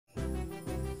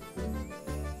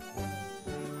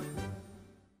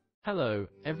Hello,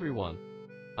 everyone.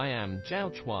 I am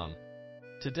ZHAO Chuang.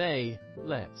 Today,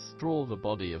 let's draw the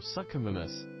body of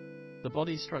Suchomimus. The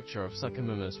body structure of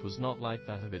Suchomimus was not like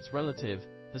that of its relative,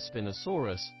 the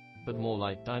Spinosaurus, but more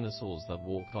like dinosaurs that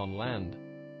walked on land.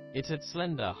 It had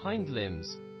slender hind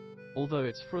limbs. Although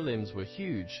its forelimbs were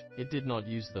huge, it did not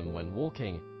use them when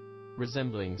walking.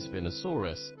 Resembling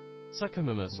Spinosaurus,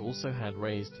 Suchomimus also had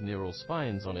raised neural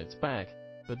spines on its back,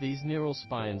 but these neural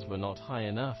spines were not high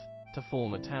enough to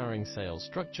form a towering sail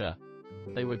structure.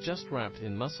 They were just wrapped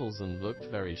in muscles and looked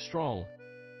very strong.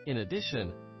 In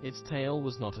addition, its tail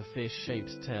was not a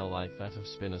fish-shaped tail like that of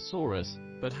Spinosaurus,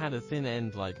 but had a thin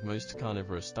end like most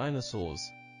carnivorous dinosaurs,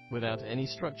 without any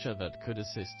structure that could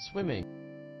assist swimming.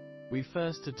 We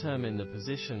first determine the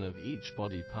position of each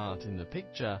body part in the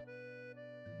picture,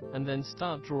 and then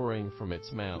start drawing from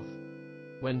its mouth.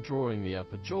 When drawing the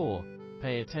upper jaw,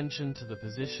 pay attention to the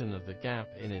position of the gap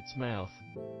in its mouth.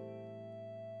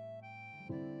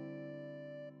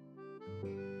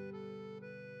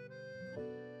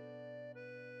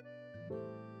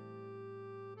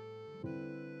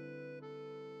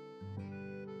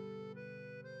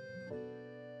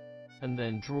 And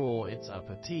then draw its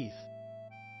upper teeth.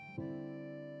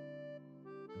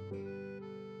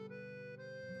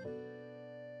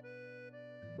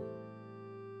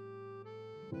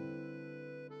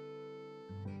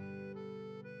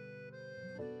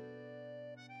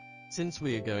 Since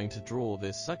we are going to draw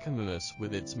this Suchomimus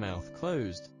with its mouth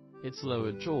closed, its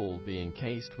lower jaw will be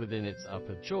encased within its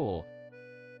upper jaw.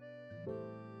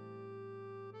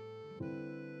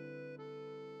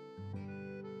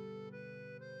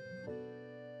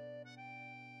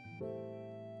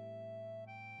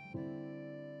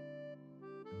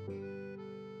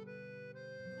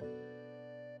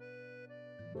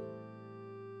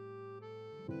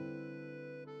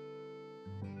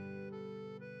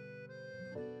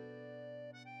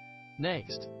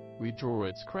 Next, we draw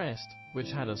its crest,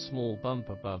 which had a small bump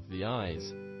above the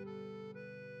eyes.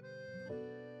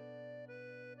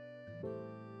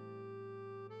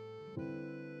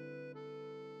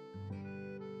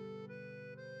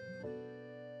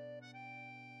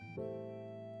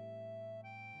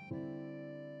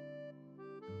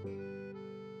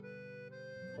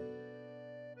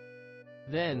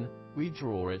 Then, we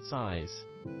draw its eyes.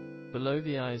 Below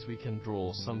the eyes we can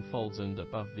draw some folds, and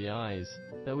above the eyes,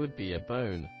 there would be a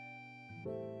bone.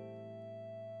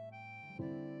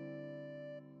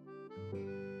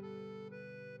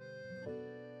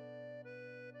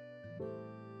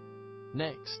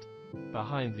 Next,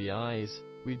 behind the eyes,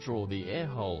 we draw the ear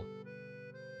hole.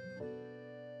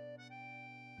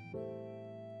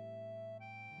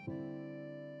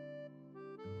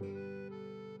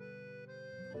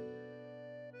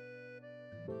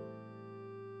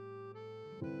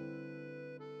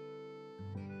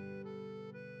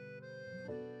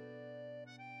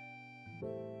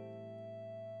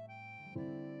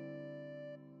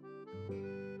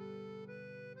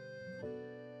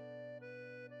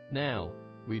 Now,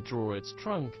 we draw its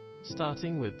trunk,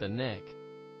 starting with the neck.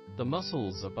 The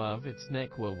muscles above its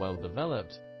neck were well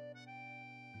developed.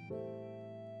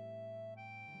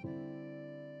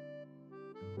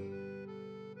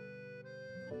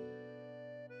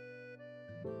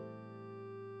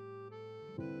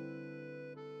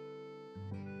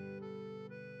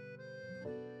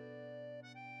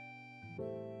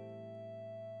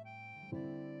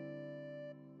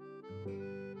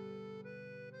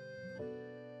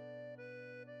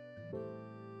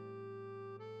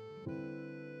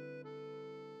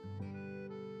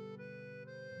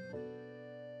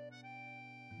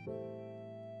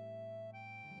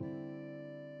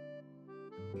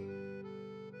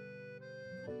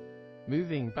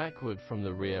 Moving backward from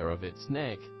the rear of its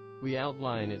neck, we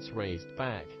outline its raised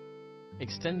back.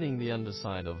 Extending the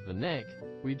underside of the neck,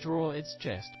 we draw its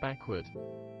chest backward.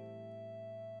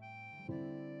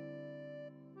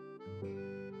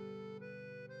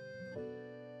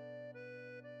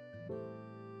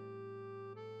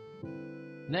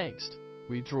 Next,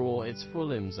 we draw its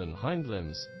forelimbs and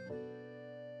hindlimbs.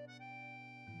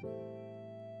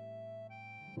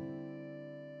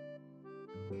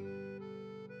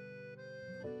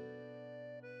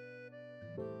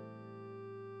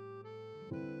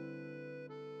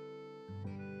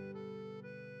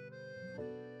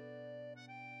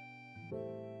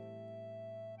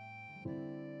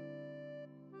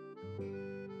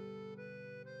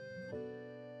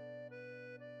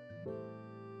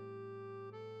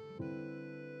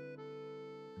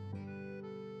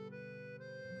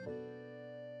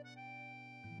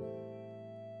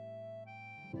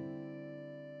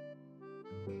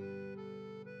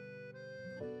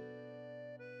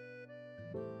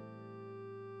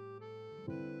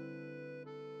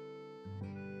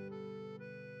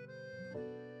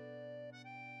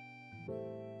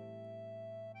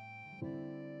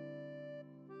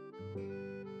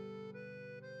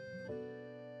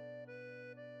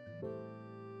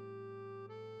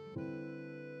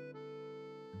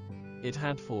 It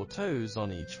had 4 toes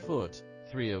on each foot,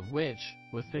 3 of which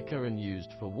were thicker and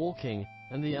used for walking,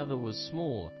 and the other was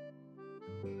small.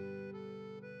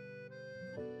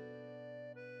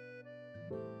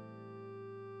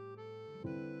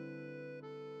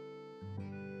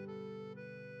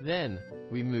 Then,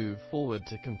 we move forward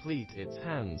to complete its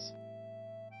hands.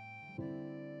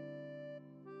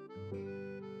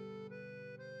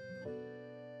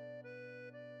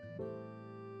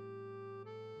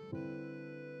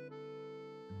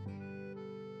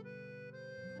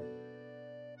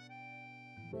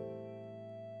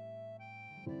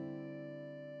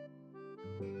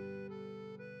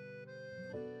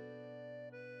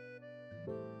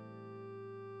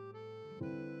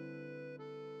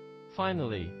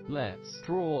 Finally, let's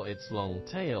draw its long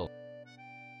tail.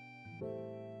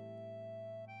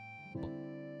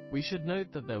 We should note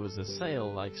that there was a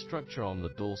sail-like structure on the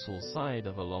dorsal side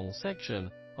of a long section,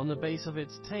 on the base of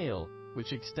its tail,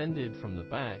 which extended from the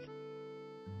back.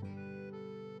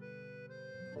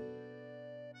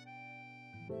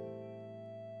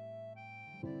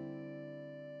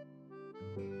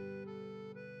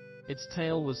 Its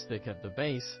tail was thick at the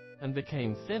base, and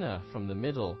became thinner from the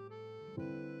middle.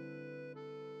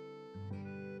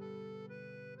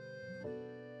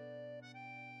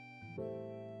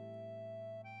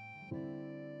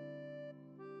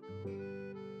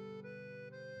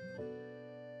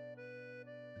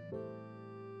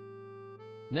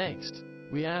 Next,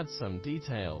 we add some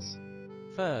details.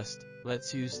 First,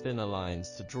 let's use thinner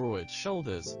lines to draw its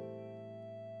shoulders.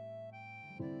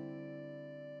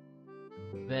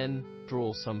 Then,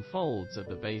 draw some folds at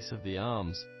the base of the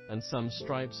arms, and some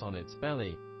stripes on its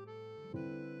belly.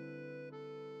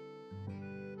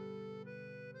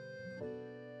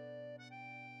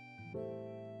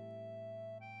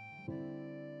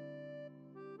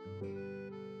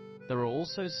 There are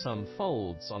also some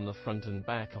folds on the front and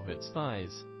back of its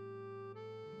thighs.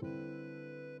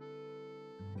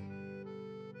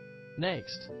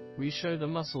 Next, we show the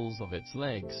muscles of its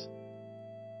legs.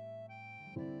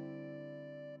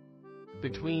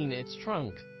 Between its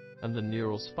trunk and the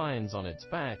neural spines on its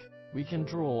back, we can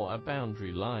draw a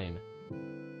boundary line.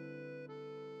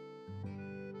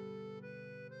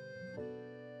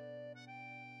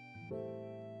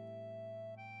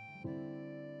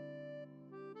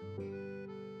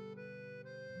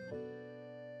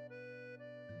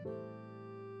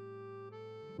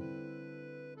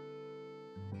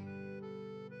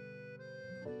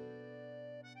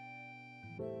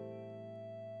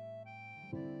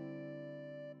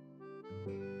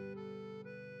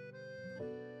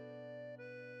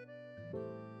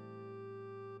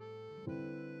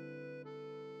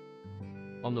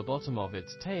 On the bottom of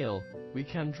its tail, we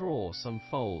can draw some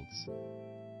folds.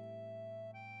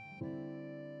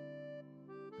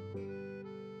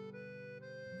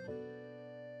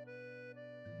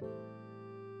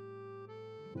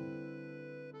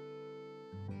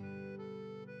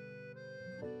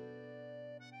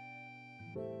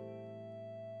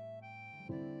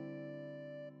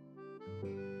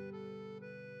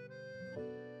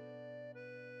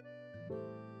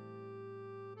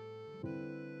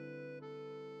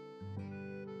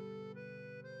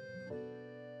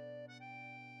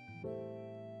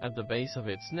 At the base of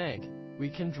its neck, we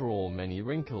can draw many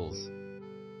wrinkles.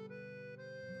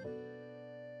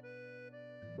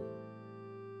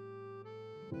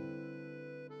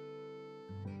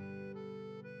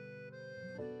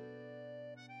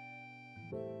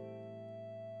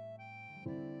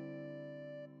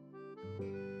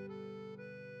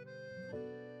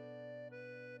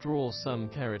 Draw some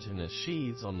keratinous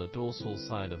sheaths on the dorsal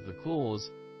side of the claws.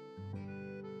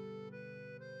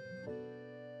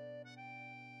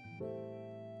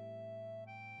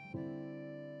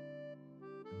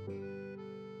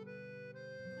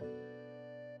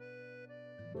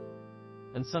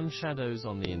 And some shadows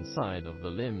on the inside of the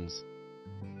limbs.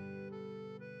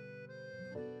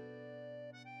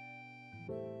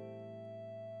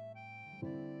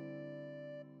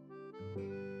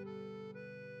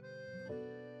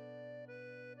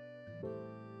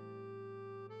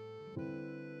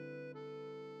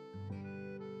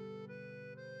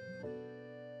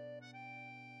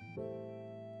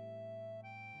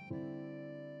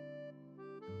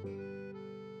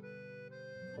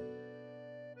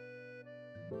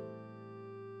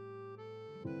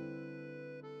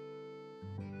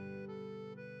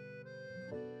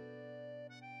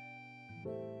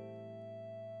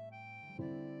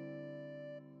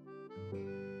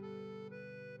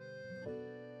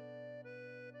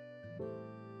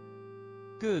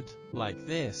 Good, like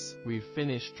this, we've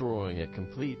finished drawing a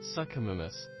complete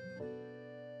Suchomimus.